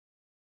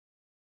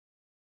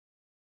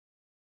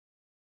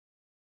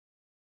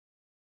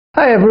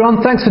Hey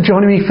everyone, thanks for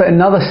joining me for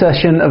another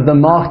session of the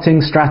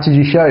Marketing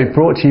Strategy Show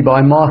brought to you by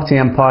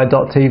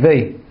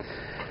marketingempire.tv.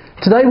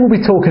 Today we'll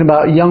be talking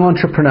about young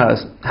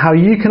entrepreneurs, how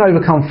you can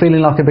overcome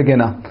feeling like a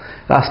beginner.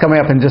 That's coming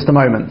up in just a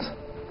moment.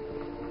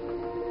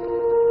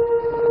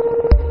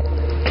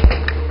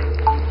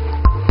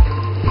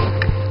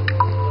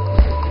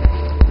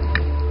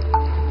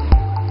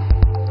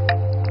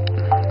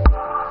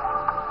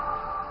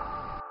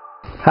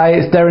 Hey,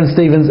 it's Darren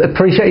Stevens.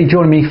 Appreciate you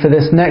joining me for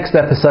this next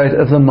episode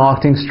of the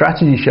Marketing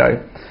Strategy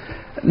Show.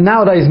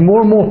 Nowadays,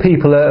 more and more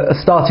people are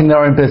starting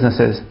their own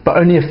businesses, but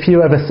only a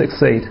few ever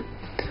succeed.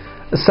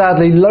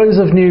 Sadly, loads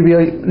of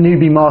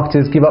newbie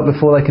marketers give up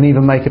before they can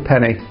even make a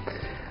penny.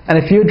 And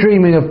if you're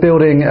dreaming of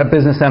building a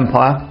business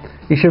empire,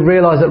 you should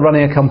realise that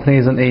running a company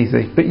isn't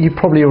easy, but you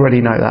probably already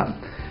know that.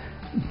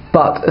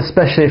 But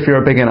especially if you're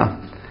a beginner.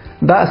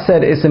 That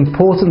said, it's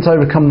important to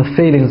overcome the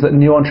feelings that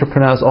new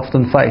entrepreneurs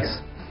often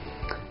face.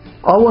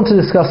 I want to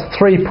discuss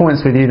 3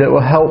 points with you that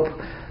will help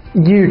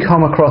you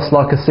come across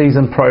like a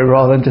seasoned pro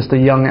rather than just a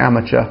young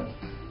amateur.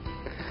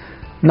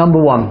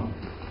 Number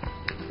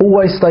 1,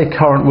 always stay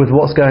current with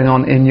what's going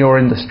on in your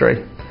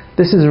industry.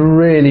 This is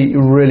really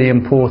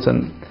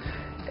important.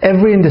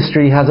 Every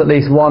industry has at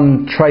least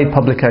one trade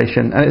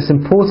publication, and it's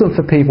important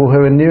for people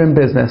who are new in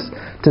business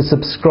to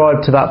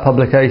subscribe to that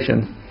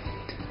publication.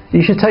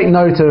 You should take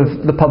note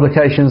of the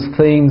publication's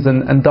themes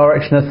and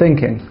direction of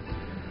thinking.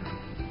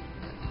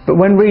 But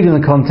when reading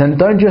the content,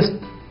 don't just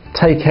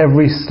take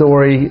every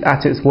story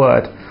at its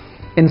word.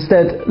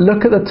 Instead,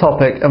 look at the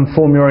topic and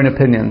form your own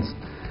opinions.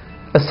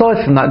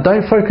 Aside from that,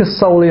 don't focus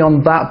solely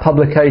on that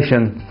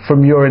publication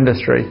from your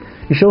industry.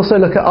 You should also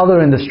look at other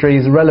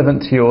industries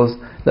relevant to yours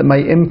that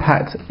may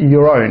impact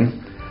your own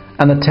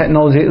and the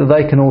technology that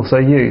they can also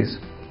use.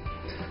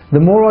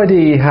 The more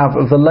idea you have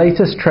of the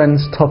latest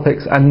trends,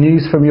 topics and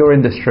news from your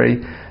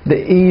industry,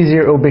 the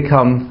easier it will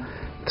become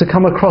to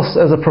come across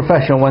as a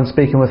professional when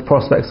speaking with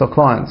prospects or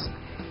clients.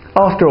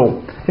 After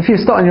all, if you're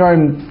starting your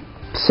own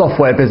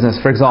software business,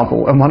 for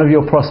example, and one of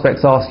your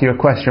prospects asks you a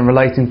question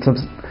relating to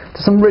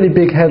some really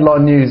big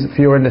headline news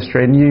for your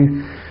industry, and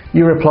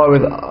you reply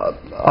with, "Oh,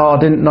 I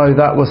didn't know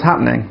that was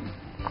happening,"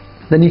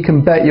 then you can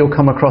bet you'll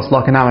come across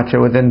like an amateur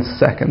within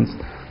seconds.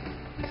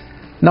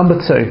 Number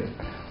 2,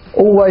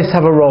 always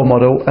have a role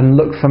model and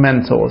look for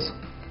mentors.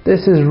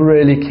 This is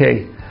really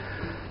key.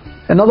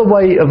 Another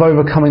way of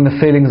overcoming the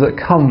feelings that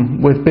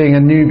come with being a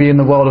newbie in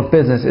the world of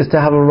business is to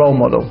have a role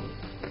model.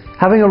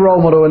 Having a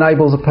role model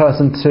enables a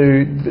person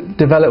to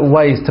develop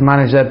ways to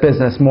manage their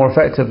business more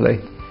effectively.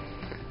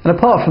 And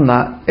apart from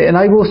that, it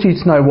enables you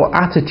to know what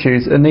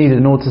attitudes are needed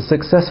in order to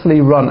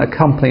successfully run a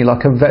company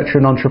like a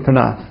veteran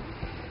entrepreneur.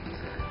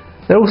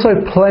 There are also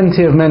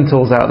plenty of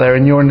mentors out there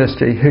in your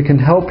industry who can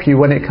help you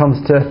when it comes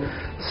to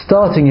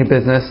starting your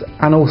business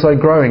and also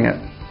growing it.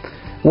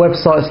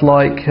 Websites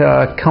like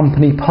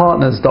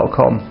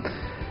companypartners.com.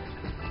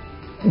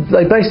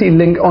 They basically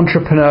link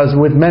entrepreneurs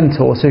with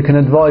mentors who can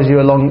advise you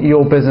along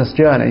your business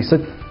journey. So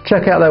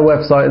check out their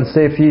website and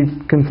see if you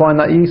can find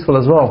that useful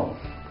as well.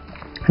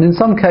 And in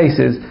some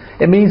cases,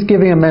 it means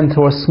giving a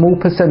mentor a small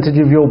percentage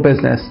of your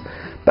business,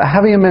 but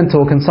having a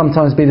mentor can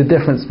sometimes be the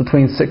difference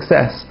between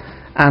success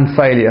and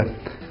failure,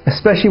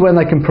 especially when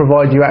they can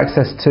provide you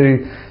access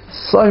to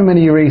so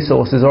many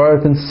resources or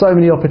open so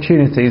many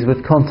opportunities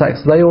with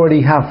contacts they already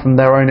have from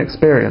their own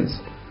experience.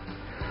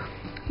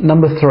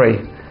 Number 3,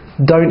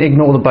 don't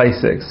ignore the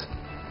basics.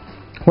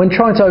 When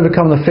trying to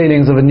overcome the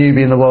feelings of a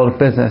newbie in the world of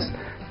business,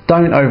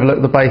 don't overlook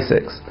the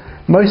basics.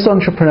 Most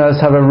entrepreneurs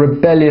have a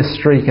rebellious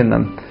streak in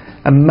them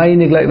and may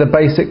neglect the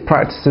basic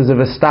practices of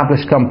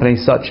established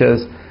companies, such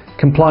as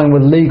complying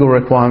with legal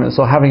requirements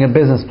or having a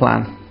business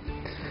plan.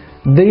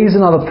 These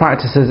and other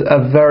practices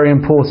are very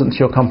important to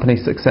your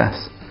company's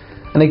success.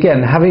 And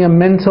again, having a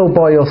mentor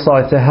by your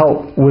side to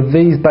help with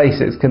these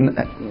basics can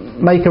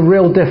make a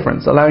real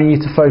difference, allowing you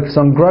to focus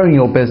on growing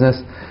your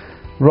business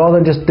rather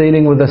than just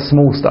dealing with the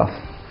small stuff.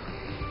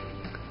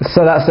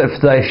 So that's it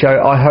for today's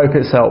show. I hope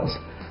it's helped.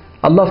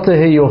 I'd love to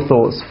hear your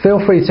thoughts. Feel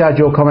free to add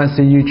your comments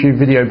to the YouTube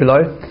video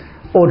below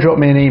or drop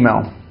me an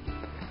email.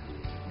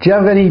 Do you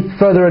have any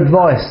further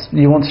advice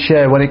you want to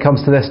share when it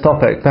comes to this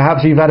topic?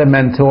 Perhaps you've had a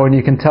mentor and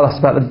you can tell us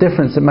about the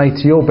difference it made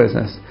to your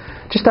business.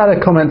 Just add a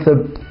comment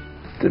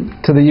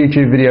to the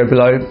YouTube video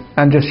below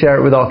and just share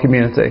it with our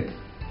community.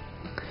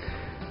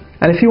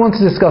 And if you want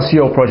to discuss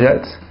your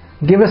project,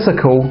 give us a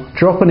call,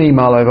 drop an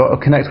email over or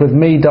connect with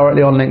me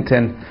directly on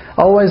LinkedIn.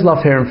 I always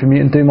love hearing from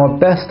you and do my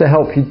best to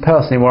help you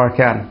personally where I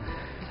can.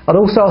 I'd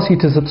also ask you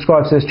to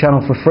subscribe to this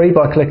channel for free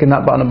by clicking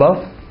that button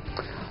above.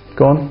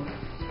 Go on.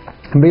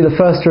 And be the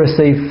first to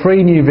receive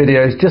free new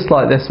videos just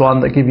like this one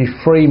that give you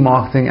free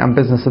marketing and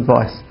business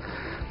advice.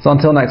 So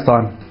until next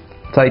time,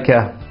 take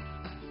care.